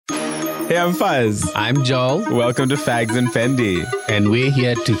Hey, I'm Fuzz. I'm Joel. Welcome to Fags and Fendi. And we're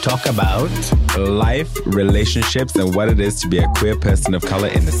here to talk about life, relationships, and what it is to be a queer person of color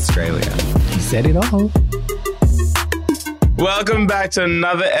in Australia. You said it all. Welcome back to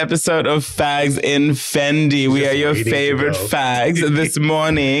another episode of Fags in Fendi. We are your favorite fags. This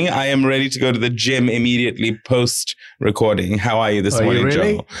morning, I am ready to go to the gym immediately post-recording. How are you this morning,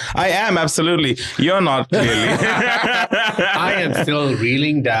 really? Joel? I am, absolutely. You're not, clearly. I am still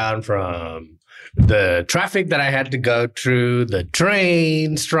reeling down from the traffic that I had to go through, the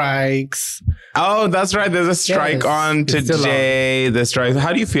train strikes. Oh, that's right. There's a strike on today. The strike.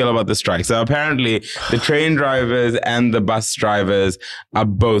 How do you feel about the strike? So apparently the train drivers and the bus drivers are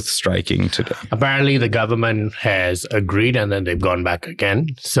both striking today. Apparently the government has agreed and then they've gone back again.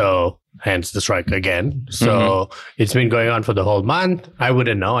 So hence the strike again. So It's been going on for the whole month. I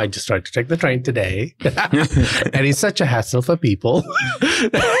wouldn't know. I just tried to take the train today. And it's such a hassle for people.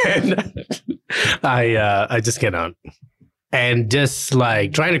 And I just cannot. And just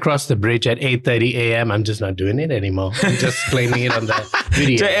like trying to cross the bridge at 8:30 a.m., I'm just not doing it anymore. I'm just claiming it on the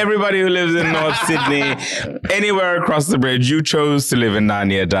video. To everybody who lives in North Sydney, anywhere across the bridge, you chose to live in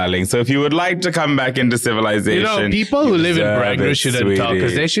Narnia, darling. So if you would like to come back into civilization... You know, people who live in Bragnor shouldn't talk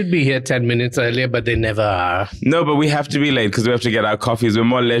because they should be here 10 minutes earlier, but they never are. No, but we have to be late because we have to get our coffees. We're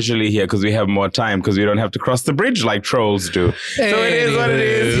more leisurely here because we have more time because we don't have to cross the bridge like trolls do. So it is what it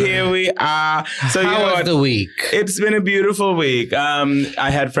is. Here we are. So How was the week? It's been a beautiful week. I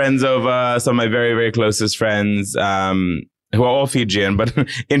had friends over, some of my very, very closest friends, who are all Fijian, but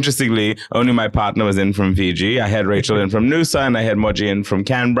interestingly, only my partner was in from Fiji. I had Rachel in from Noosa and I had Moji in from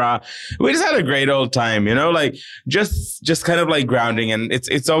Canberra. We just had a great old time, you know, like just kind of like grounding. And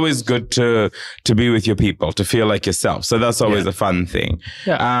it's always good to be with your people, to feel like yourself. So that's always a fun thing.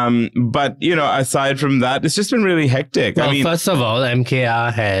 Yeah. But, you know, aside from that, it's just been really hectic. Well, first of all,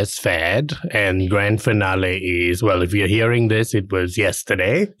 MKR has fed and grand finale is, well, if you're hearing this, it was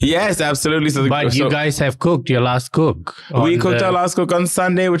yesterday. Yes, absolutely. But you guys have cooked your last cook. We cooked our last cook on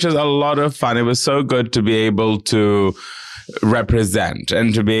Sunday, which was a lot of fun. It was so good to be able to represent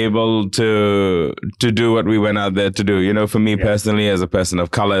and to be able to do what we went out there to do. You know, for me personally, as a person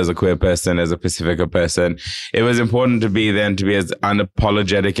of color, as a queer person, as a Pacifica person, it was important to be there and to be as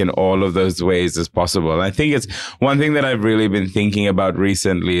unapologetic in all of those ways as possible. And I think it's one thing that I've really been thinking about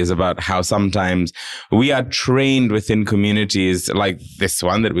recently is about how sometimes we are trained within communities like this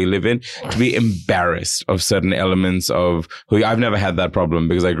one that we live in to be embarrassed of certain elements of who I've never had that problem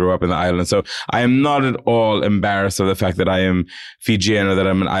because I grew up in the island. So I am not at all embarrassed of the fact that I am Fijian or that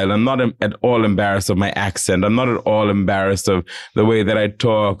I'm an island. I'm not at all embarrassed of my accent. I'm not at all embarrassed of the way that I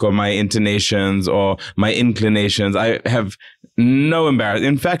talk or my intonations or my inclinations. I have no embarrassment.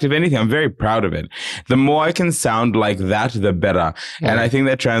 In fact, if anything, I'm very proud of it. The more I can sound like that, the better. And I think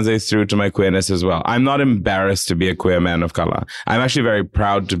that translates through to my queerness as well. I'm not embarrassed to be a queer man of color. I'm actually very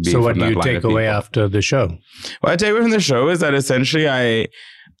proud to be. So what do you take away after the show? What I take away from the show is that essentially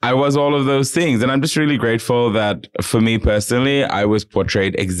I was all of those things. And I'm just really grateful that for me personally, I was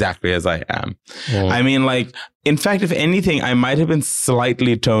portrayed exactly as I am. I mean, like, in fact, if anything, I might have been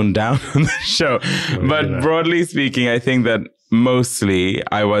slightly toned down on the show. But broadly speaking, I think that mostly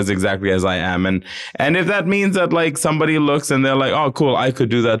I was exactly as I am. And if that means that like somebody looks and they're like, oh, cool, I could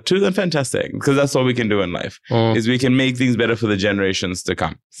do that too, then fantastic. Because that's all we can do in life is we can make things better for the generations to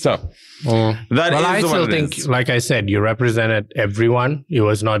come. So I still think, like I said, you represented everyone. It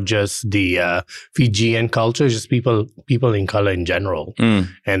was not just the Fijian culture, just people in color in general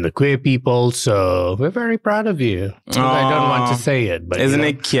and the queer people. So we're very proud of you. I don't want to say it, but isn't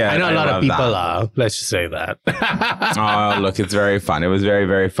it cute? I know a lot of people are. Let's just say that. Oh, look, it's very fun. It was very,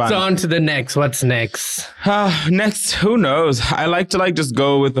 very fun. So on to the next. What's next? Next, who knows? I like to like just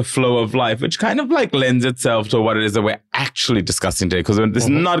go with the flow of life, which kind of like lends itself to what it is that we're actually discussing today. Because this is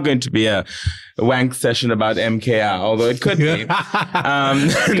not going to be a wank session about MKR, although it could be.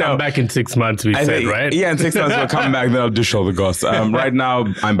 Come back in 6 months, we said, right? Yeah, in 6 months we'll come back, then I'll dish all the goss. Right now,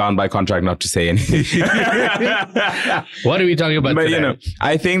 I'm bound by contract not to say anything. What are we talking about today? You know,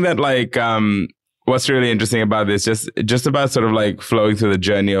 I think that like... what's really interesting about this, just about sort of like flowing through the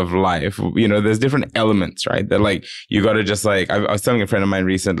journey of life, you know, there's different elements, right? That like, you got to just like, I was telling a friend of mine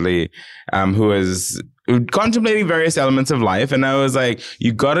recently, who was contemplating various elements of life. And I was like,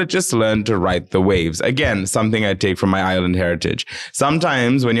 you got to just learn to ride the waves. Again, something I take from my island heritage.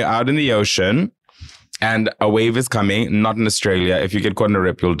 Sometimes when you're out in the ocean, and a wave is coming, not in Australia. If you get caught in a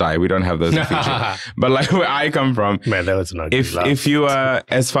rip, you'll die. We don't have those in Fiji. But like where I come from, man, that was not if you are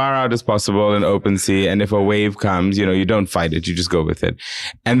as far out as possible in open sea, and if a wave comes, you don't fight it, you just go with it.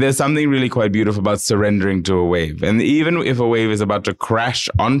 And there's something really quite beautiful about surrendering to a wave. And even if a wave is about to crash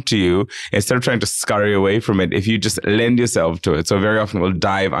onto you, instead of trying to scurry away from it, if you just lend yourself to it, so very often we'll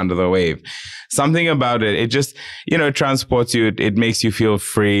dive under the wave. Something about it just, transports you. It makes you feel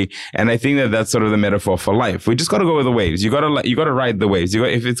free. And I think that that's sort of the metaphor for life. We just got to go with the waves. You got to ride the waves.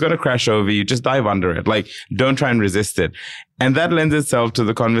 If it's going to crash over you, just dive under it. Like, don't try and resist it. And that lends itself to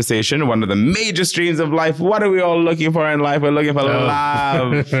the conversation. One of the major streams of life. What are we all looking for in life? We're looking for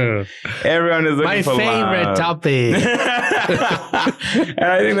love. Everyone is looking for love. My favorite topic. And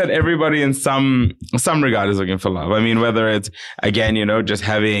I think that everybody in some regard is looking for love. I mean, whether it's, again, just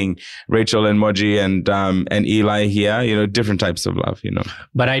having Rachel and Moji and Eli here, different types of love,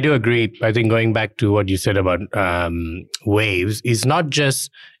 But I do agree. I think going back to what you said about waves, is not just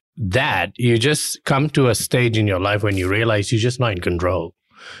that. You just come to a stage in your life when you realize you're just not in control.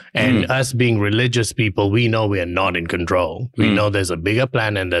 And us being religious people, we know we are not in control. We know there's a bigger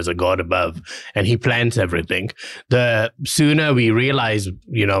plan and there's a God above, and he plans everything. The sooner we realize,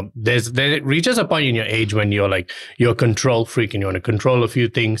 there reaches a point in your age when you're a control freak and you want to control a few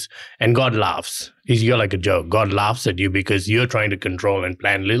things, and God laughs. You're like a joke. God laughs at you because you're trying to control and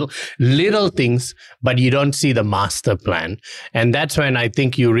plan little things, but you don't see the master plan. And that's when I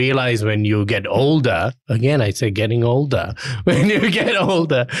think you realize, when you get older, again, I say getting older, when you get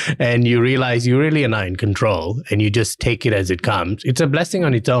older and you realize you really are not in control and you just take it as it comes, it's a blessing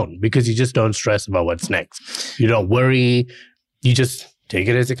on its own, because you just don't stress about what's next. You don't worry. You just take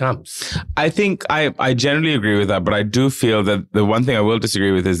it as it comes. I think I generally agree with that, but I do feel that the one thing I will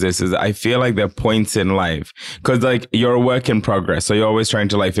disagree with is I feel like there are points in life, because like you're a work in progress. So you're always trying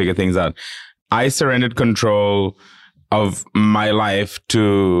to figure things out. I surrendered control of my life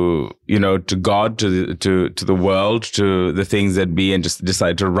to God, to the world, to the things that be, and just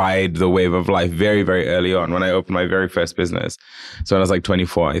decided to ride the wave of life very, very early on when I opened my very first business. So I was like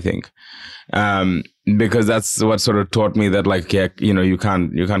 24, I think. Because that's what sort of taught me that you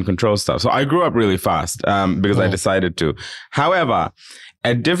can't control stuff. So I grew up really fast, because I decided to. However,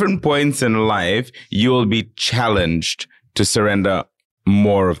 at different points in life, you will be challenged to surrender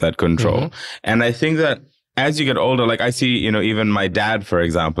more of that control. And I think that as you get older, like I see, even my dad, for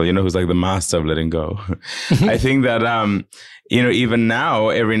example, who's like the master of letting go. I think that, even now,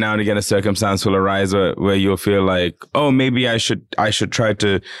 every now and again, a circumstance will arise where you'll feel like, oh, maybe I should try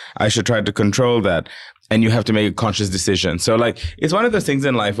to control that. And you have to make a conscious decision. So it's one of those things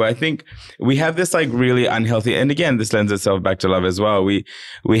in life where I think we have this really unhealthy, and again, this lends itself back to love as well. We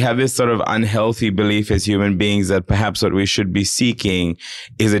have this sort of unhealthy belief as human beings that perhaps what we should be seeking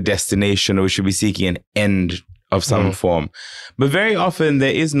is a destination, or we should be seeking an end of some form. But very often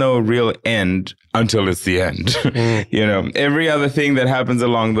there is no real end until it's the end. Every other thing that happens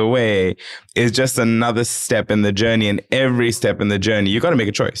along the way is just another step in the journey. And every step in the journey, you got to make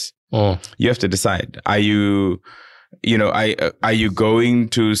a choice. You have to decide. Are you going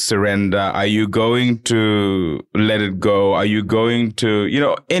to surrender? Are you going to let it go? Are you going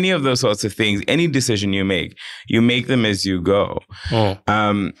to, any of those sorts of things, any decision you make them as you go.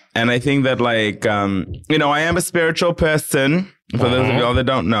 And I think that I am a spiritual person. For those of y'all that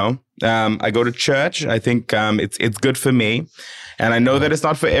don't know, I go to church. I think it's good for me. And I know that it's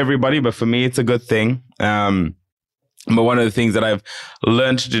not for everybody, but for me, it's a good thing. But one of the things that I've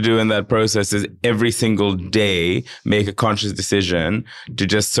learned to do in that process is every single day make a conscious decision to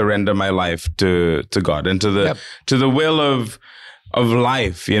just surrender my life to God and to the will of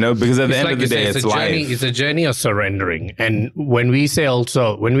life, because at the end of the day, it's life. It's a journey of surrendering. And when we say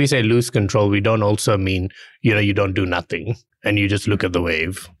lose control, we don't also mean, you don't do nothing and you just look at the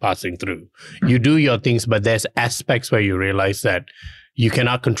wave passing through. You do your things, but there's aspects where you realize that you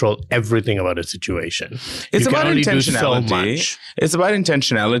cannot control everything about a situation. It's about intentionality. It's about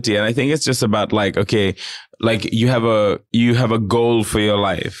intentionality. And I think it's just about you have a goal for your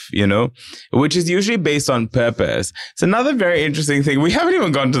life, which is usually based on purpose. It's another very interesting thing. We haven't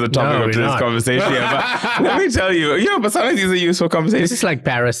even gone to the topic of today's conversation yet, but let me tell you, but sometimes these are useful conversations. This is like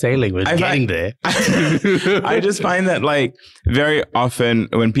parasailing. We're getting there. I just find that very often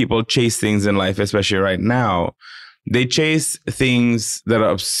when people chase things in life, especially right now, they chase things that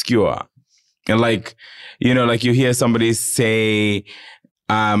are obscure. And you hear somebody say,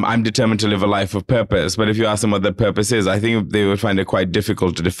 I'm determined to live a life of purpose. But if you ask them what the purpose is, I think they would find it quite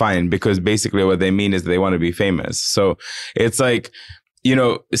difficult to define, because basically what they mean is they want to be famous. So it's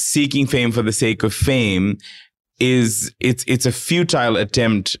seeking fame for the sake of fame it's a futile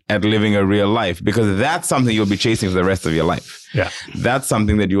attempt at living a real life, because that's something you'll be chasing for the rest of your life. Yeah. That's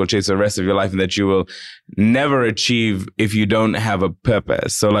something that you will chase for the rest of your life and that you will never achieve if you don't have a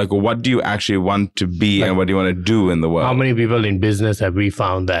purpose. So like, what do you actually want to be and what do you want to do in the world? How many people in business have we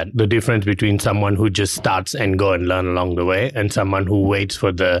found that the difference between someone who just starts and go and learn along the way and someone who waits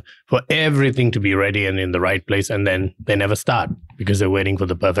for everything to be ready and in the right place, and then they never start because they're waiting for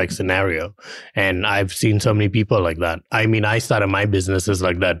the perfect scenario. And I've seen so many people like that. I mean, I started my businesses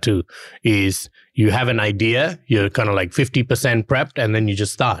like that too, is you have an idea, you're kind of like 50% prepped, and then you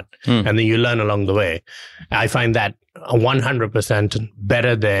just start. And then you learn along the way. I find that 100%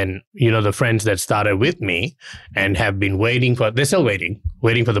 better than, the friends that started with me and have been they're still waiting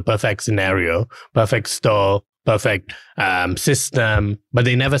for the perfect scenario, perfect store, perfect system, but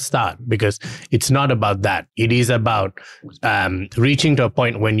they never start, because it's not about that. It is about reaching to a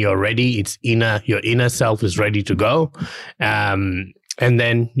point when you're ready. Your inner self is ready to go. And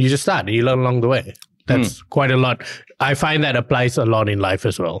then you just start and you learn along the way. That's quite a lot. I find that applies a lot in life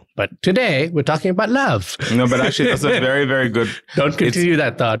as well. But today we're talking about love. No, but actually that's a very, very good. Don't continue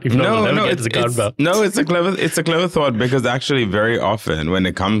that thought. If it's a clever thought, because actually very often when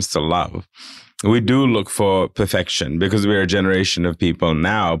it comes to love, we do look for perfection, because we're a generation of people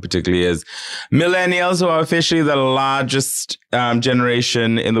now, particularly as millennials, who are officially the largest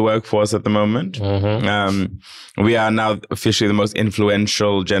generation in the workforce at the moment. We are now officially the most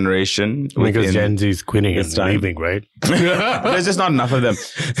influential generation. Because Gen Z is quitting and leaving, right? There's just not enough of them.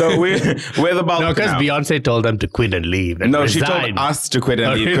 So we're the bulk. No, because Beyonce told them to quit and leave. And she told us to quit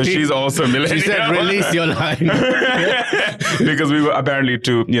and leave, because she's also a millennial. She said, release your line. Because we were apparently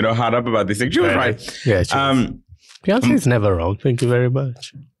too, hard up about these things. She was right. Yeah, Beyonce is never wrong. Thank you very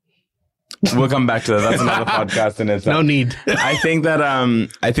much. We'll come back to that. That's another podcast in itself. No need. I think that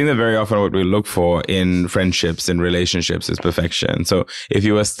very often what we look for in friendships and relationships is perfection. So if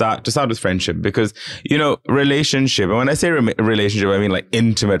you were start with friendship, because relationship, and when I say relationship, I mean like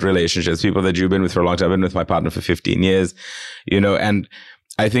intimate relationships, people that you've been with for a long time. I've been with my partner for 15 years, and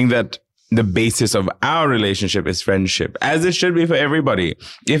I think that the basis of our relationship is friendship, as it should be for everybody.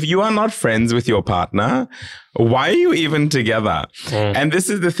 If you are not friends with your partner, why are you even together? And this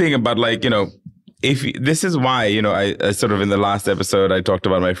is the thing about this is why, I sort of in the last episode, I talked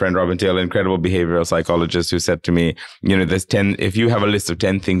about my friend Robin Taylor, incredible behavioral psychologist, who said to me, if you have a list of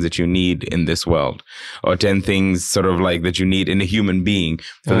 10 things that you need in this world, or 10 things sort of like that you need in a human being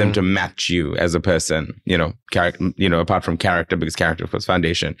for them to match you as a person, apart from character, because character was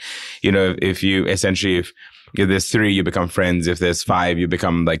foundation. If there's 3, you become friends. If there's 5, you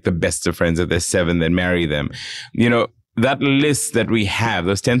become like the best of friends. If there's 7, then marry them. That list that we have,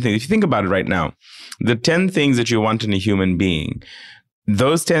 those 10 things, if you think about it right now, the 10 things that you want in a human being,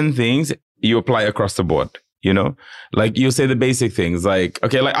 those 10 things you apply across the board, like you say the basic things like,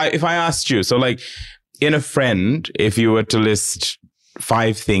 okay, like if I asked you, so like in a friend, if you were to list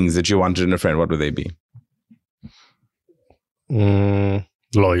 5 things that you wanted in a friend, what would they be?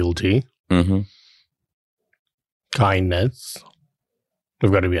 Loyalty. Kindness.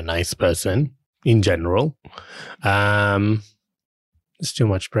 We've got to be a nice person. In general, it's too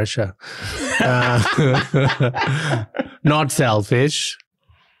much pressure. Not selfish,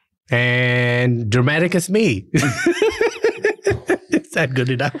 and dramatic as me. Is that good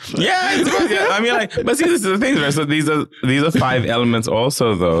enough? Yeah, I mean, but see, this is the thing, right? So these are 5 elements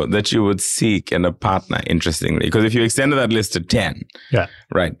also, though, that you would seek in a partner. Interestingly, because if you extended that list to 10,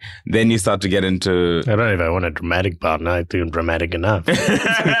 right, then you start to get into. I don't know if I want a dramatic partner. I think I'm dramatic enough.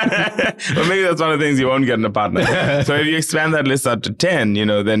 Well, maybe that's one of the things you won't get in a partner. So if you expand that list out to 10,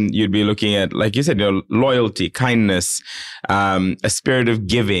 then you'd be looking at, like you said, loyalty, kindness, a spirit of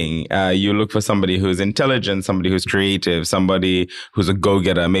giving. You look for somebody who's intelligent, somebody who's creative, somebody who's a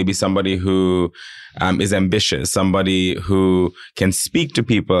go-getter, maybe somebody who is ambitious, somebody who can speak to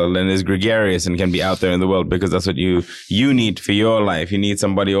people and is gregarious and can be out there in the world, because that's what you need for your life. You need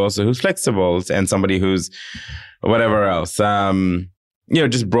somebody also who's flexible and somebody who's whatever else.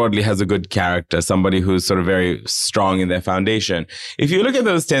 Just broadly has a good character, somebody who's sort of very strong in their foundation. If you look at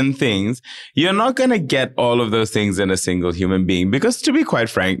those 10 things, you're not going to get all of those things in a single human being, because to be quite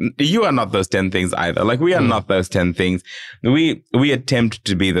frank, you are not those 10 things either. Like we are not those 10 things. We attempt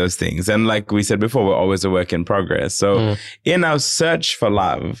to be those things. And like we said before, we're always a work in progress. So in our search for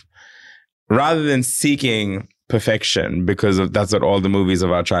love, rather than seeking perfection because that's what all the movies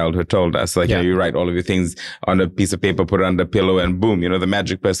of our childhood told us. Like, you write all of your things on a piece of paper, put it under a pillow, and boom, the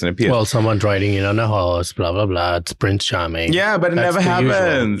magic person appears. Well, someone's riding in on a horse, blah, blah, blah. It's Prince Charming. Yeah, but it never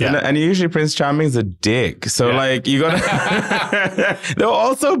happens. Yeah. And usually Prince Charming's a dick. So like, you gotta... They're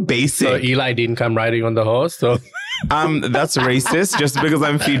also basic. So Eli didn't come riding on the horse, so... That's racist. Just because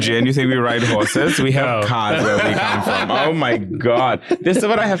I'm Fijian, you think we ride horses? We have cars where we come from. Oh my God. This is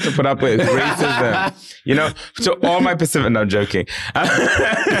what I have to put up with. Racism. So all my Pacific... No, joking.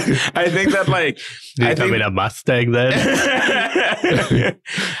 I think that like... Did you come in a Mustang then?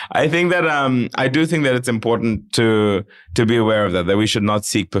 I think that I do think that it's important to be aware of that we should not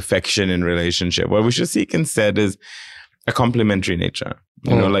seek perfection in relationship. What we should seek instead is a complementary nature.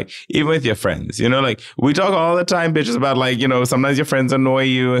 Like even with your friends, like we talk all the time, bitches, about like, sometimes your friends annoy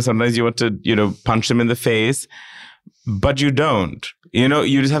you and sometimes you want to, punch them in the face, but you don't,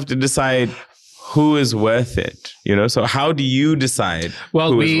 you just have to decide who is worth it, So how do you decide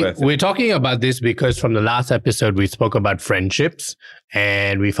who is worth it? We're talking about this because from the last episode, we spoke about friendships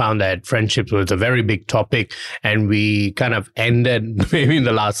and we found that friendships was a very big topic. And we kind of ended maybe in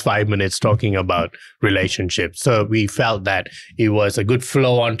the last 5 minutes talking about relationships. So we felt that it was a good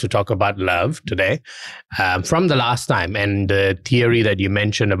flow on to talk about love today from the last time. And the theory that you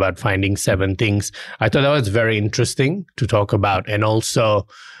mentioned about finding 7 things, I thought that was very interesting to talk about. And also,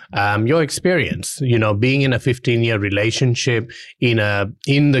 your experience, being in a 15-year relationship in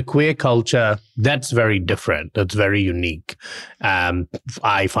the queer culture, that's very different. That's very unique.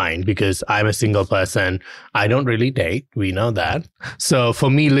 I find, because I'm a single person, I don't really date. We know that. So for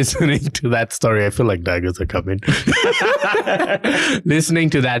me, listening to that story, I feel like daggers are coming. Listening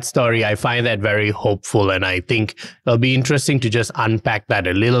to that story, I find that very hopeful. And I think it'll be interesting to just unpack that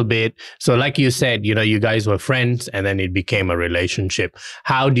a little bit. So like you said, you guys were friends and then it became a relationship.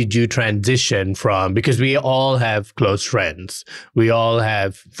 How did you transition from, because we all have close friends, we all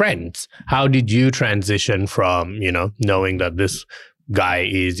have friends. How did you transition from, knowing that this guy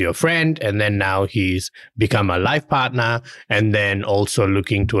is your friend and then now he's become a life partner and then also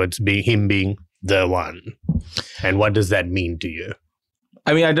looking towards him being the one? And what does that mean to you?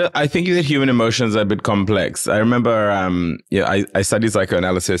 I mean, I think that human emotions are a bit complex. I remember, I studied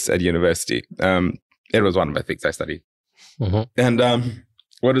psychoanalysis at university. It was one of the things I studied. Mm-hmm. And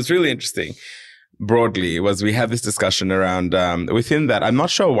what was really interesting broadly was we had this discussion around, within that, I'm not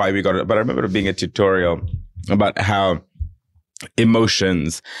sure why we got it, but I remember it being a tutorial about how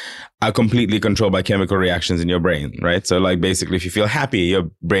emotions are completely controlled by chemical reactions in your brain, right? So like basically if you feel happy,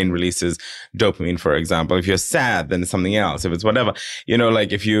 your brain releases dopamine, for example. If you're sad, then it's something else. If it's whatever,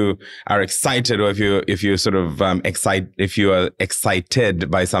 like if you are excited or if you sort of if you are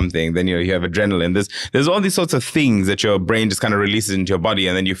excited by something, then you have adrenaline. There's all these sorts of things that your brain just kind of releases into your body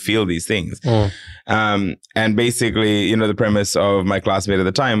and then you feel these things. And basically, the premise of my classmate at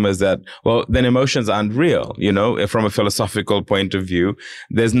the time was that, well, then emotions aren't real, from a philosophical point of view.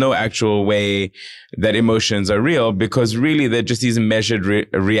 There's no actual way that emotions are real because really they're just these measured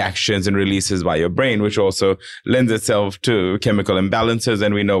reactions and releases by your brain, which also lends itself to chemical imbalances.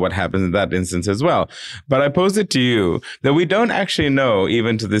 And we know what happens in that instance as well. But I pose it to you that we don't actually know,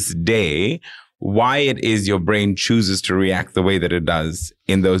 even to this day, why it is your brain chooses to react the way that it does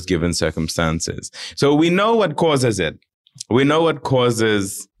in those given circumstances. So we know what causes it. We know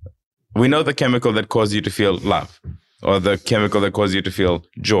the chemical that causes you to feel love, or the chemical that causes you to feel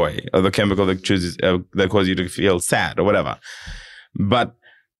joy, or the chemical that causes you to feel sad, or whatever. But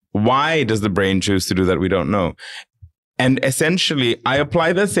why does the brain choose to do that? We don't know. And essentially, I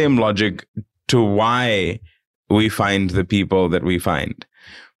apply the same logic to why we find the people that we find.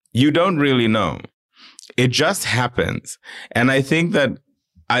 You don't really know. It just happens. And I think that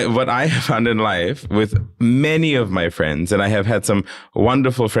what I have found in life with many of my friends, and I have had some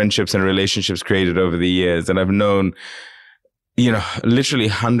wonderful friendships and relationships created over the years, and I've known, literally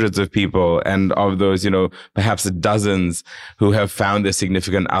hundreds of people, and of those, perhaps dozens who have found their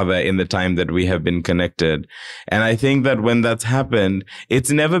significant other in the time that we have been connected. And I think that when that's happened,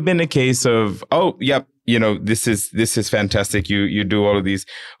 it's never been a case of, oh, yep, this is fantastic. You do all of these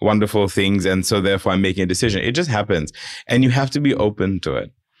wonderful things, and so therefore I'm making a decision. It just happens, and you have to be open to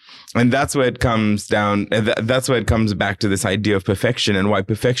it. And that's where it comes down. That's where it comes back to this idea of perfection, and why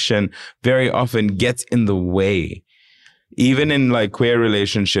perfection very often gets in the way. Even in like queer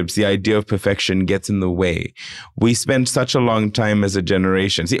relationships, the idea of perfection gets in the way. We spent such a long time as a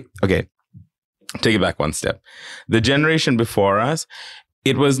generation. See, okay, take it back one step. The generation before us,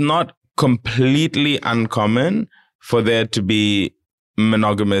 it was not completely uncommon for there to be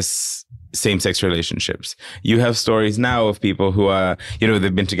monogamous same-sex relationships. You have stories now of people who are,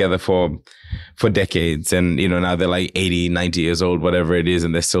 they've been together for decades, and, now they're like 80, 90 years old, whatever it is,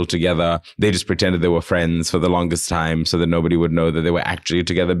 and they're still together. They just pretended they were friends for the longest time so that nobody would know that they were actually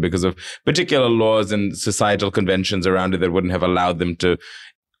together because of particular laws and societal conventions around it that wouldn't have allowed them to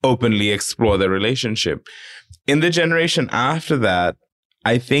openly explore their relationship. In the generation after that,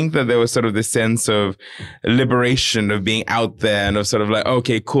 I think that there was sort of this sense of liberation of being out there and of sort of like,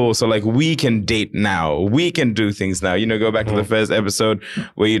 okay, cool. So like we can date now. We can do things now. Go back to the first episode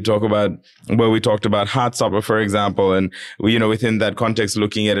where we talked about Heartstopper, for example. And, within that context,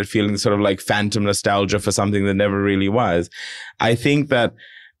 looking at it, feeling sort of like phantom nostalgia for something that never really was. I think that,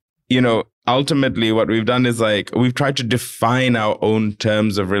 ultimately what we've done is like, we've tried to define our own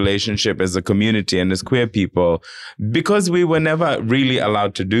terms of relationship as a community and as queer people, because we were never really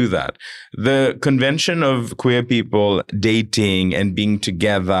allowed to do that. The convention of queer people dating and being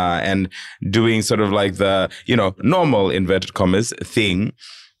together and doing sort of like the, normal inverted commas thing,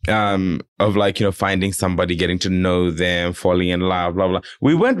 of like, finding somebody, getting to know them, falling in love, blah, blah.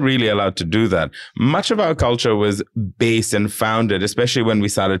 We weren't really allowed to do that. Much of our culture was based and founded, especially when we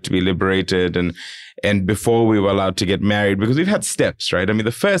started to be liberated and before we were allowed to get married, because we've had steps, right? I mean,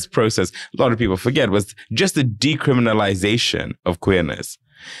 the first process, a lot of people forget, was just the decriminalization of queerness.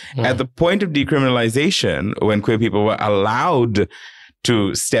 At the point of decriminalization, when queer people were allowed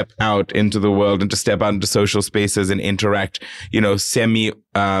to step out into the world and to step out into social spaces and interact,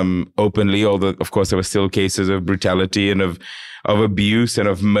 semi-openly, although, of course, there were still cases of brutality and of abuse and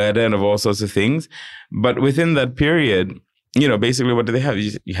of murder and of all sorts of things. But within that period, basically what do they have?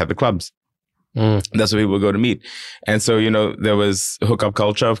 You have the clubs. That's where people go to meet. And so, there was hookup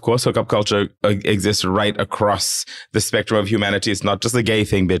culture. Of course, hookup culture exists right across the spectrum of humanity. It's not just a gay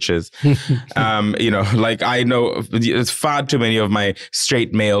thing, bitches. Like I know far too many of my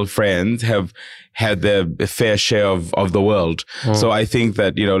straight male friends have had their fair share of the world. So I think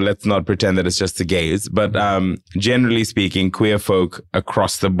that, let's not pretend that it's just the gays. But generally speaking, queer folk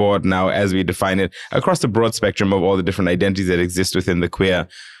across the board now, as we define it, across the broad spectrum of all the different identities that exist within the queer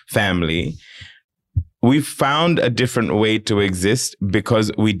family, we found a different way to exist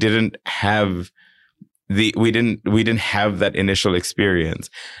because we didn't have that initial experience.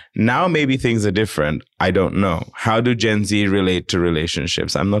 Now maybe things are different. I don't know. How do Gen Z relate to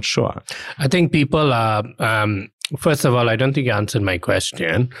relationships? I'm not sure. I think people are first of all, I don't think you answered my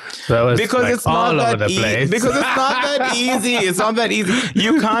question. So was because like it's all over the place. Because it's not that easy. It's not that easy.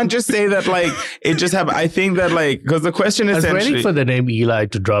 You can't just say that like it just happened. I think that like, because the question is essentially, I was waiting for the name Eli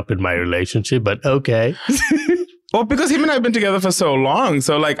to drop in my relationship, but okay. Well, because him and I have been together for so long.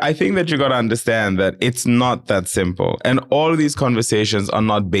 So like, I think that you got to understand that it's not that simple. And all of these conversations are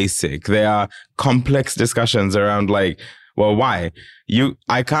not basic. They are complex discussions around like, well, why?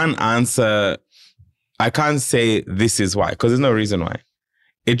 I can't say this is why, because there's no reason why.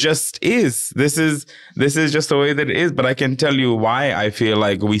 It just is. This is just the way that it is. But I can tell you why I feel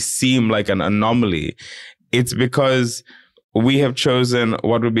like we seem like an anomaly. It's because we have chosen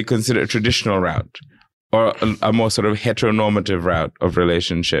what would be considered a traditional route, or a more sort of heteronormative route of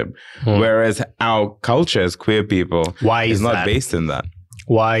relationship. Whereas our culture as queer people is not based in that.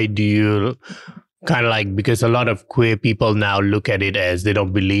 Why do you kind of like, because a lot of queer people now look at it as they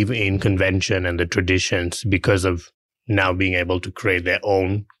don't believe in convention and the traditions because of now being able to create their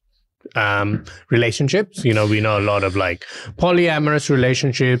own relationships. We know a lot of like polyamorous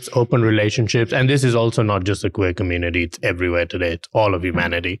relationships, open relationships, and this is also not just a queer community. It's everywhere today. It's all of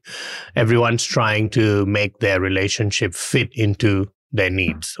humanity. Everyone's trying to make their relationship fit into their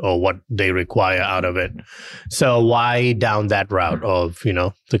needs or what they require out of it. So why down that route of,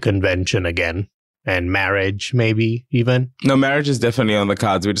 the convention again? And marriage, maybe even? No, marriage is definitely on the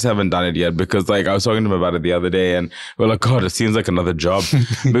cards. We just haven't done it yet because, like, I was talking to him about it the other day and we're like, God, it seems like another job.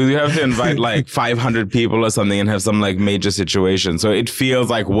 Because you have to invite like 500 people or something and have some like major situation. So it feels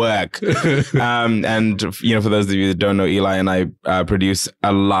like work. And, for those of you that don't know, Eli and I produce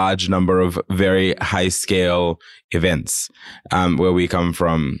a large number of very high scale events where we come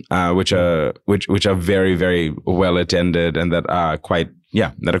from, which are very, very well attended and that are quite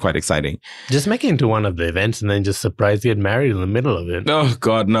exciting. Just make it into one of the events and then just surprise get married in the middle of it. Oh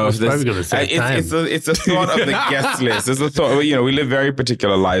God, no! It's probably going to save time. It's a thought of the guest list. It's a thought. We live very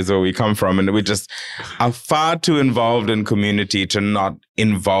particular lives where we come from, and we just are far too involved in community to not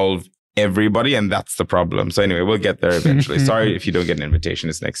involve everybody, and that's the problem. So anyway, we'll get there eventually. Sorry if you don't get an invitation.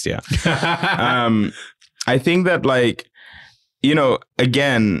 It's next year. I think that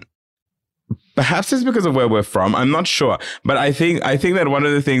again, Perhaps it's because of where we're from. I'm not sure. But I think that one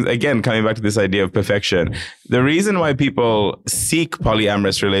of the things, again, coming back to this idea of perfection, the reason why people seek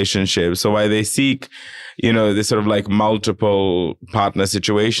polyamorous relationships, or why they seek, this sort of like multiple partner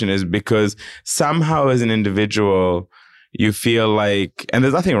situation, is because somehow as an individual, you feel like, and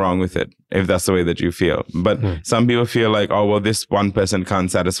there's nothing wrong with it if that's the way that you feel, but some people feel like, oh, well, this one person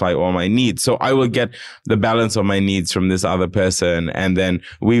can't satisfy all my needs, so I will get the balance of my needs from this other person, and then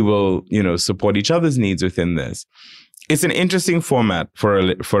we will, support each other's needs within this. It's an interesting format for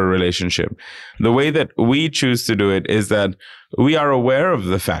a relationship. The way that we choose to do it is that we are aware of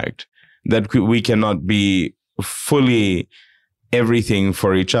the fact that we cannot be fully everything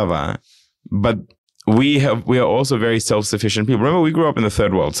for each other, but we are also very self-sufficient people. Remember, we grew up in the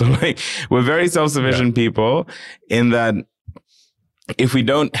third world. So we're very self-sufficient people in that if we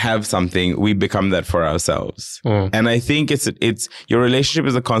don't have something, we become that for ourselves. And I think it's your relationship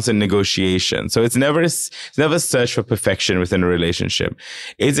is a constant negotiation. So it's never a search for perfection within a relationship.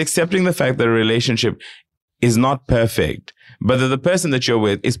 It's accepting the fact that a relationship is not perfect, but that the person that you're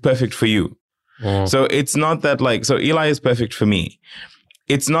with is perfect for you. So it's not that so Eli is perfect for me.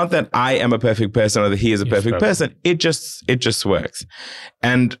 It's not that I am a perfect person or that he is a perfect person. It just works.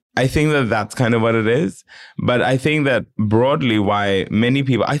 And I think that that's kind of what it is. But I think that broadly why many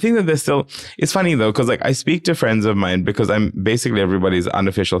people, I think that there's still, it's funny though, because I speak to friends of mine because I'm basically everybody's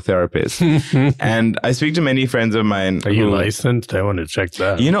unofficial therapist. And I speak to many friends of mine. Are you licensed? I want to check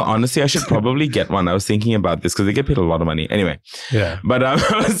that. Honestly, I should probably get one. I was thinking about this because they get paid a lot of money. Anyway. Yeah. But I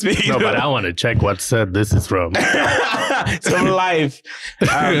was speaking but I want to check what set this is from. Some life. But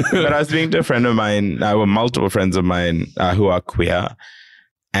I was speaking to a friend of mine, multiple friends of mine who are queer.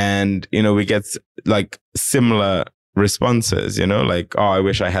 And, we get similar responses, oh, I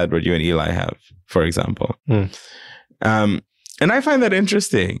wish I had what you and Eli have, for example. And I find that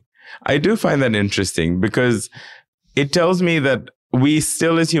interesting. I do find that interesting because it tells me that we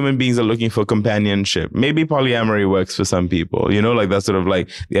still as human beings are looking for companionship. Maybe polyamory works for some people, that's sort of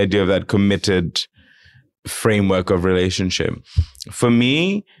the idea of that committed framework of relationship. For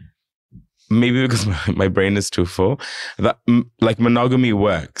me, maybe because my brain is too full, that monogamy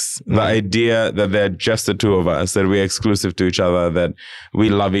works. The idea that they're just the two of us, that we're exclusive to each other, that we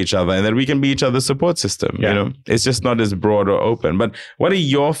love each other, and that we can be each other's support system. It's just not as broad or open. But what are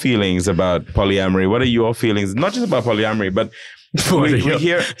your feelings about polyamory? What are your feelings, not just about polyamory, but we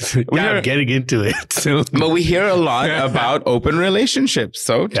hear getting into it. But we hear a lot about open relationships.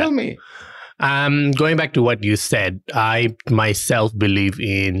 So tell me. Going back to what you said, I myself believe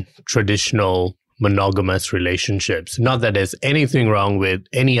in traditional monogamous relationships. Not that there's anything wrong with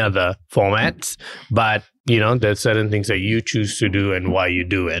any other formats, but there's certain things that you choose to do and why you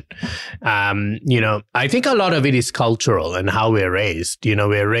do it. I think a lot of it is cultural and how we're raised.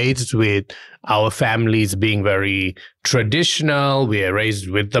 We're raised with our families being very traditional. We are raised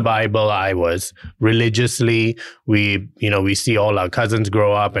with the Bible. I was religiously. We see all our cousins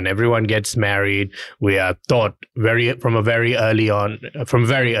grow up and everyone gets married. We are taught from a very early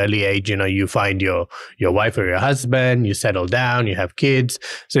age, you find your wife or your husband, you settle down, you have kids.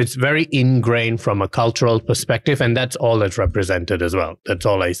 So it's very ingrained from a cultural perspective, and that's all that's represented as well. That's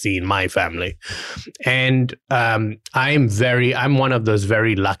all I see in my family. And I'm one of those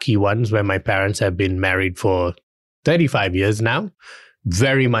very lucky ones where my parents have been married for 35 years now,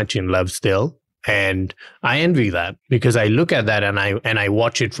 very much in love still. And I envy that because I look at that and I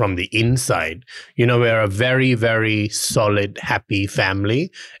watch it from the inside. We're a very, very solid, happy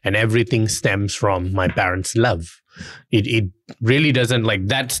family, and everything stems from my parents' love. It really doesn't,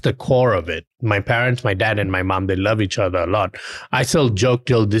 that's the core of it. My parents, my dad and my mom, they love each other a lot. I still joke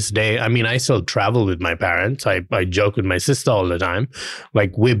till this day. I mean, I still travel with my parents. I joke with my sister all the time.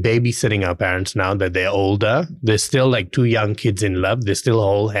 We're babysitting our parents now that they're older. They're still two young kids in love. They still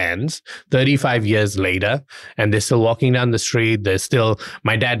hold hands 35 years later, and they're still walking down the street.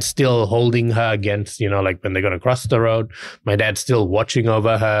 My dad's still holding her against, when they're going to cross the road, my dad's still watching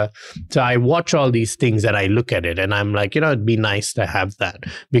over her. So I watch all these things and I look at it and I'm like, it'd be nice to have that,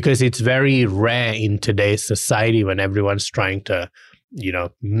 because it's very rare in today's society when everyone's trying to,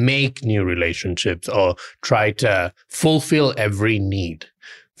 make new relationships or try to fulfill every need.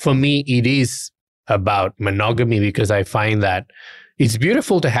 For me, it is about monogamy because I find that it's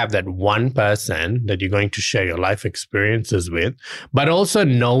beautiful to have that one person that you're going to share your life experiences with, but also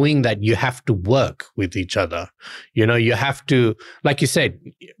knowing that you have to work with each other. You have to, like you said,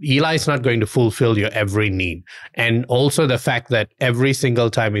 Eli's not going to fulfill your every need. And also the fact that every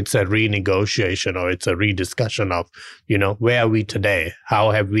single time it's a renegotiation or it's a rediscussion of, where are we today? How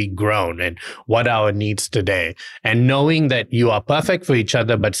have we grown? And what are our needs today? And knowing that you are perfect for each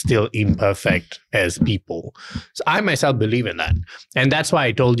other, but still imperfect as people. So I myself believe in that. And that's why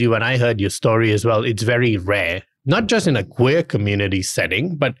I told you when I heard your story as well, it's very rare, not just in a queer community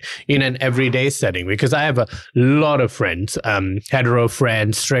setting, but in an everyday setting, because I have a lot of friends, hetero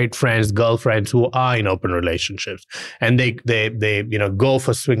friends, straight friends, girlfriends who are in open relationships, and they go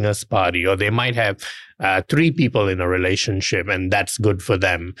for swingers party, or they might have 3 people in a relationship, and that's good for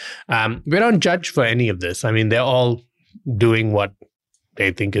them. We don't judge for any of this. I mean, they're all doing what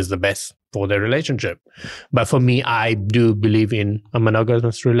they think is the best for their relationship. But for me, I do believe in a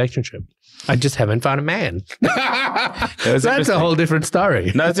monogamous relationship. I just haven't found a man. That's a whole different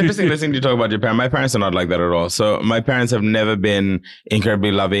story. No, it's interesting listening to you talk about your parents. My parents are not like that at all. So my parents have never been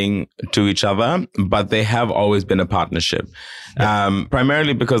incredibly loving to each other, but they have always been a partnership. Yeah.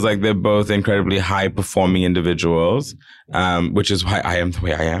 Primarily because they're both incredibly high performing individuals, which is why I am the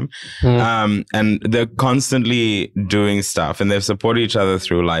way I am. And they're constantly doing stuff, and they've supported each other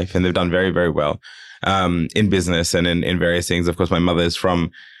through life, and they've done very, very well in business and in various things. Of course, my mother is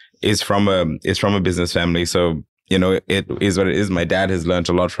from a business family, so it is what it is. My dad has learned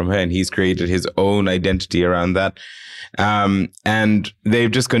a lot from her, and he's created his own identity around that. And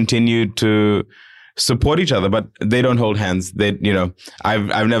they've just continued to support each other, but they don't hold hands.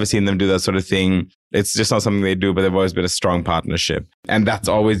 I've never seen them do that sort of thing. It's just not something they do, but they've always been a strong partnership. And that's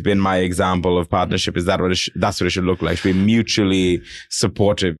always been my example of partnership. Is that that's what it should look like? It should be mutually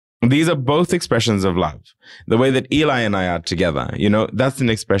supportive. These are both expressions of love. The way that Eli and I are together, that's an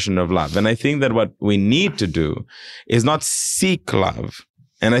expression of love. And I think that what we need to do is not seek love.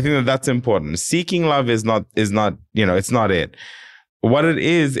 And I think that that's important. Seeking love is not, it's not it. What it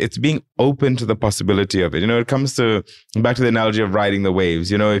is, it's being open to the possibility of it. It comes back to the analogy of riding the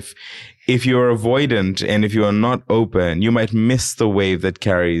waves. If you're avoidant and if you are not open, you might miss the wave that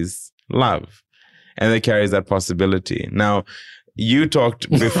carries love and that carries that possibility. Now, you talked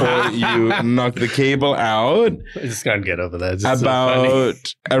before you knocked the cable out. I just can't get over that. About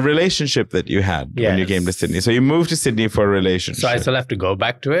a relationship that you had when you came to Sydney. So you moved to Sydney for a relationship. So I still have to go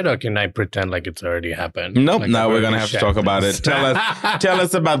back to it, or can I pretend like it's already happened? Nope. Now we're going to have to talk about it. Tell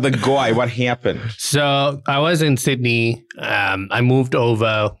us about the goy. What happened? So I was in Sydney. I moved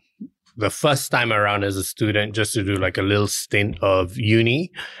over the first time around as a student just to do a little stint of uni.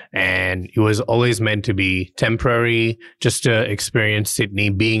 And it was always meant to be temporary, just to experience Sydney,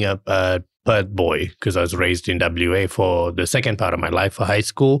 being a Perth boy, because I was raised in WA for the second part of my life for high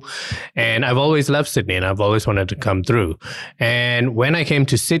school. And I've always loved Sydney, and I've always wanted to come through. And when I came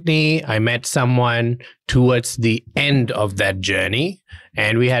to Sydney, I met someone towards the end of that journey.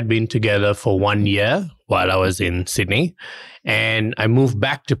 And we had been together for 1 year while I was in Sydney. And I moved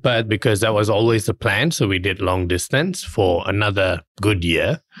back to Perth because that was always the plan. So we did long distance for another good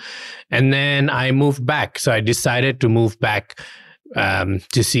year. And then I moved back. So I decided to move back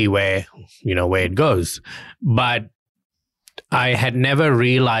to see where it goes. But I had never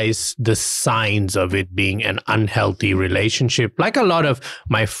realized the signs of it being an unhealthy relationship. Like a lot of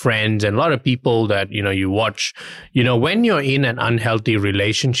my friends and a lot of people that, you watch, when you're in an unhealthy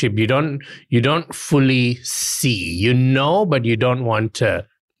relationship, you don't fully see, but you don't want to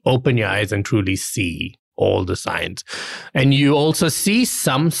open your eyes and truly see all the signs. And you also see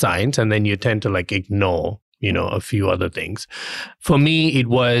some signs, and then you tend to ignore a few other things. For me, he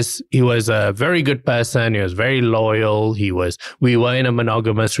was a very good person. He was very loyal. We were in a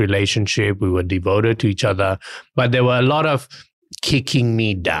monogamous relationship. We were devoted to each other, but there were a lot of kicking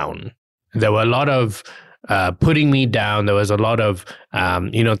me down. There were a lot of putting me down. There was a lot of,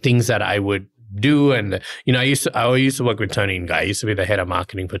 things that I would do. And, I used to work with Turn In Guy. I used to be the head of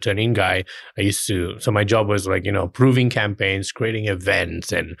marketing for Turn In Guy. So my job was approving campaigns, creating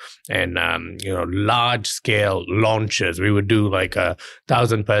events and large scale launches. We would do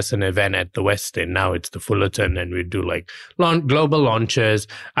 1,000-person event at the Westin. Now it's the Fullerton, and we'd do global launches.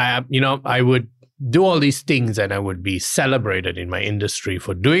 I would do all these things, and I would be celebrated in my industry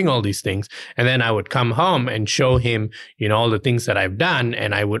for doing all these things. And then I would come home and show him, all the things that I've done,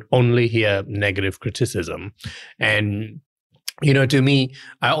 and I would only hear negative criticism. And, to me,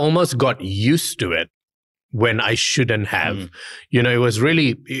 I almost got used to it. when I shouldn't have. You know, it was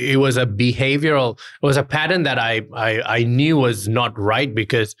a behavioral, it was a pattern that I knew was not right,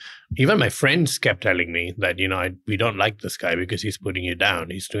 because even my friends kept telling me that, you know, we don't like this guy because he's putting you down.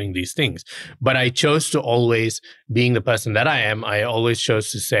 He's doing these things. But I chose to always, being the person that I am, I always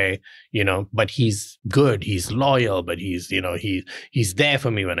chose to say, you know, but he's good, he's loyal, but he's, you know, he's there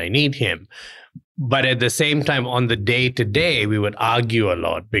for me when I need him. But at the same time, on the day to day, we would argue a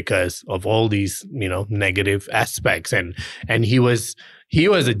lot because of all these, you know, negative aspects. And he was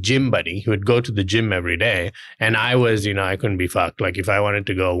a gym buddy. He would go to the gym every day. And I was, you know, I couldn't be fucked. Like if I wanted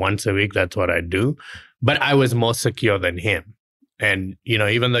to go once a week, that's what I'd do. But I was more secure than him. And, you know,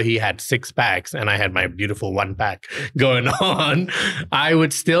 even though he had 6 packs and I had my beautiful 1 pack going on, I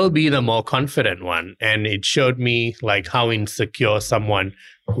would still be the more confident one. And it showed me like how insecure someone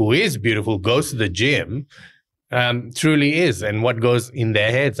who is beautiful, goes to the gym, truly is, and what goes in their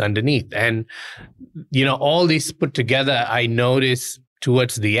heads underneath. And, you know, all this put together, I noticed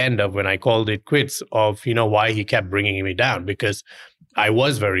towards the end of when I called it quits of, you know, why he kept bringing me down, because I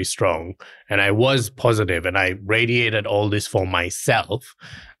was very strong and I was positive and I radiated all this for myself,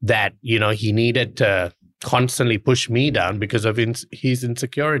 that, you know, he needed to constantly push me down because of his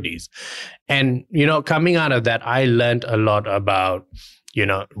insecurities. And, you know, coming out of that, I learned a lot about, you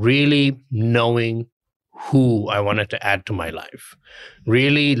know, really knowing who I wanted to add to my life,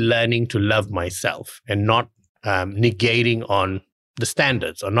 really learning to love myself and not negating on the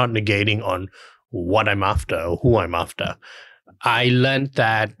standards or not negating on what I'm after or who I'm after. I learned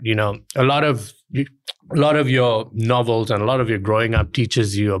that, you know, a lot of your novels and a lot of your growing up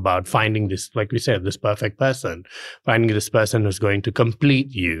teaches you about finding this, like we said, this perfect person, finding this person who's going to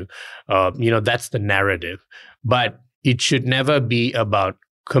complete you. You know, that's the narrative. But it should never be about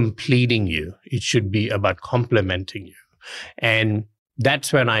completing you. It should be about complementing you. And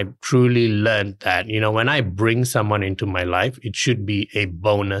that's when I truly learned that, you know, when I bring someone into my life, it should be a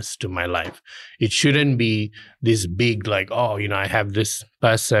bonus to my life. It shouldn't be this big, like, oh, you know, I have this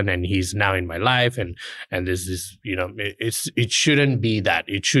person and he's now in my life and there's this, you know, it shouldn't be that.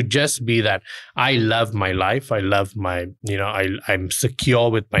 It should just be that I love my life. I love my, you know, I'm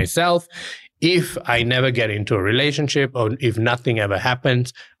secure with myself. If I never get into a relationship or if nothing ever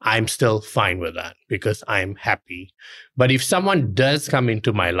happens, I'm still fine with that because I'm happy. But if someone does come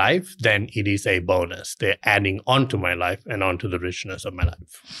into my life, then it is a bonus. They're adding onto my life and onto the richness of my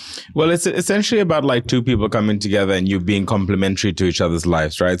life. Well, it's essentially about like 2 people coming together and you being complementary to each other's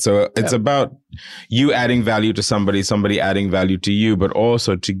lives, right? So it's about you adding value to somebody adding value to you, but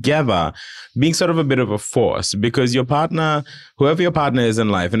also together being sort of a bit of a force, because your partner, whoever your partner is in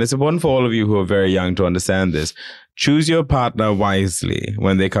life, and it's important for all of you who are very young to understand this, choose your partner wisely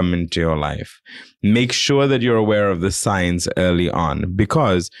when they come into your life. Make sure that you're aware of the signs early on,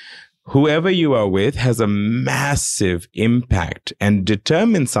 because whoever you are with has a massive impact and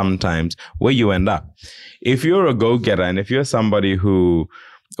determines sometimes where you end up. If you're a go-getter and if you're somebody who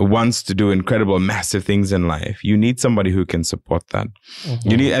wants to do incredible, massive things in life, you need somebody who can support that.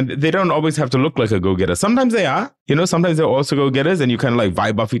 You need, and they don't always have to look like a go-getter. Sometimes they are, you know, sometimes they're also go-getters and you kind of like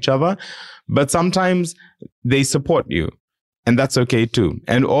vibe off each other, but sometimes they support you. And that's okay too.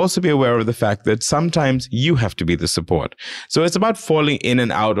 And also be aware of the fact that sometimes you have to be the support. So it's about falling in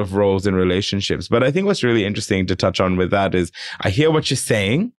and out of roles in relationships. But I think what's really interesting to touch on with that is I hear what you're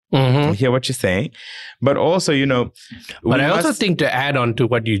saying. I hear what you're saying. But also, you know. But I also think, to add on to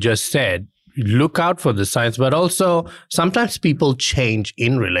what you just said, look out for the signs. But also sometimes people change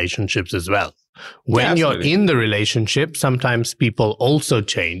in relationships as well. When you're in the relationship, sometimes people also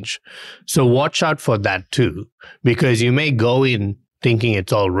change. So watch out for that too, because you may go in thinking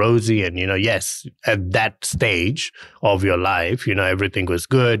it's all rosy and, you know, yes, at that stage of your life, you know, everything was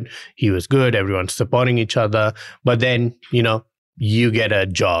good. He was good. Everyone's supporting each other. But then, you know, you get a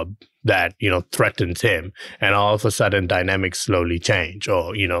job that, you know, threatens him, and all of a sudden dynamics slowly change,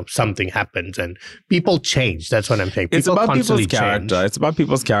 or, you know, something happens and people change. That's what I'm saying. It's about people's character. It's about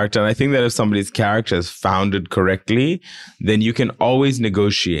people's character. And I think that if somebody's character is founded correctly, then you can always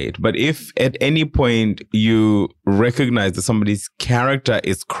negotiate. But if at any point you recognize that somebody's character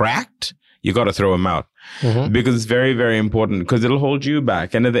is cracked, you got to throw them out. Because it's very, very important, because it'll hold you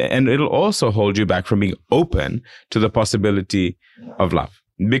back. And at the end, it'll also hold you back from being open to the possibility of love.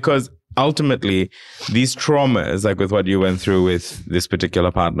 Because ultimately, these traumas, like with what you went through with this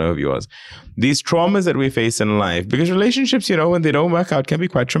particular partner of yours, these traumas that we face in life, because relationships, you know, when they don't work out, can be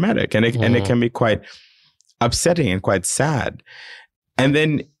quite traumatic, and it can be quite upsetting and quite sad. And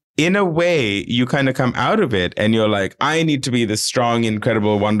then in a way, you kind of come out of it and you're like, I need to be this strong,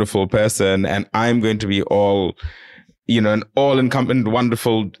 incredible, wonderful person, and I'm going to be all, an all-encompassing,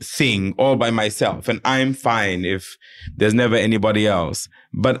 wonderful thing all by myself. And I'm fine if there's never anybody else.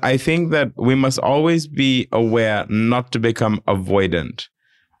 But I think that we must always be aware not to become avoidant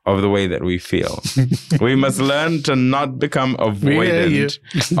of the way that we feel. We must learn to not become avoidant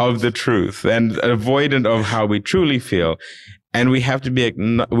of the truth and avoidant of how we truly feel. And we have to be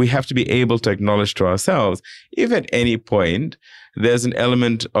able to acknowledge to ourselves if at any point there's an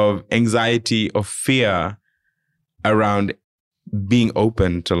element of anxiety or fear around being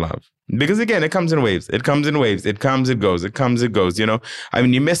open to love. Because again, it comes in waves. It comes in waves. It comes, it goes. It comes, it goes. You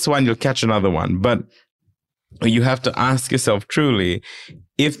miss one, you'll catch another one. But you have to ask yourself truly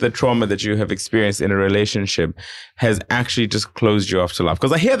if the trauma that you have experienced in a relationship has actually just closed you off to love.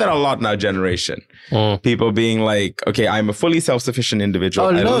 Because I hear that a lot in our generation. People being like, okay, I'm a fully self-sufficient individual.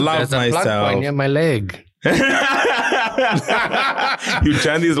 I love myself. A plug point near my leg. You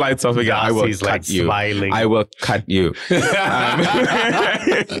turn these lights off again. I will cut you. Smiling. I will cut you. I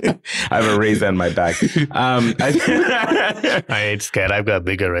have a razor in my back. I ain't scared. I've got a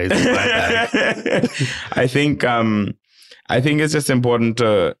bigger razor in my back. I think it's just important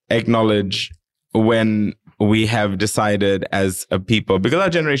to acknowledge when we have decided as a people, because our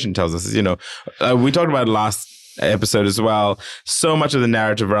generation tells us, we talked about last episode as well. So much of the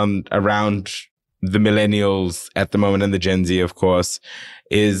narrative around the millennials at the moment and the Gen Z, of course,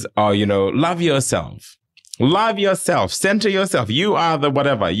 is, love yourself. Love yourself. Center yourself. You are the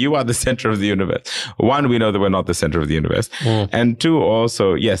whatever. You are the center of the universe. One, we know that we're not the center of the universe. And two,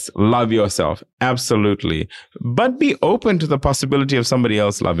 also, yes, love yourself. Absolutely. But be open to the possibility of somebody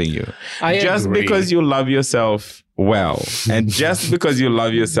else loving you. Just agree. Because you love yourself well, and just because you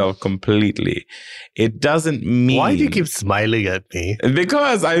love yourself completely, it doesn't mean. Why do you keep smiling at me?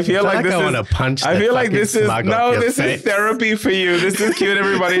 Because I feel like this I want to punch. I feel like this is is therapy for you. This is cute,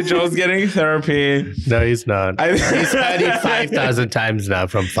 everybody. Joel's getting therapy. No, he's not. He's heard it 5,000 times now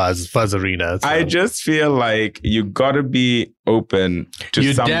from Fuzz Arena. So. I just feel like you got to be open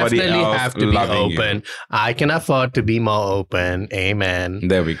to somebody else. You definitely have to be open. You. I can afford to be more open. Amen.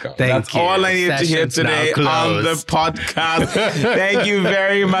 There we go. That's all I need to hear today on the podcast. Thank you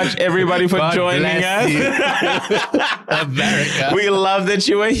very much, everybody, for joining us. America. We love that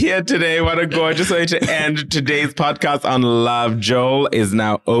you are here today. What a gorgeous way to end today's podcast on love. Joel is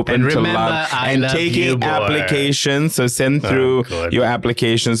now open to love and taking applications. So send through your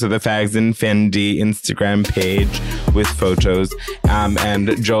applications to the Fags and Fendi Instagram page with photos.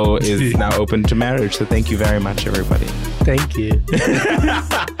 And Joel is now open to marriage. So thank you very much, everybody. Thank you.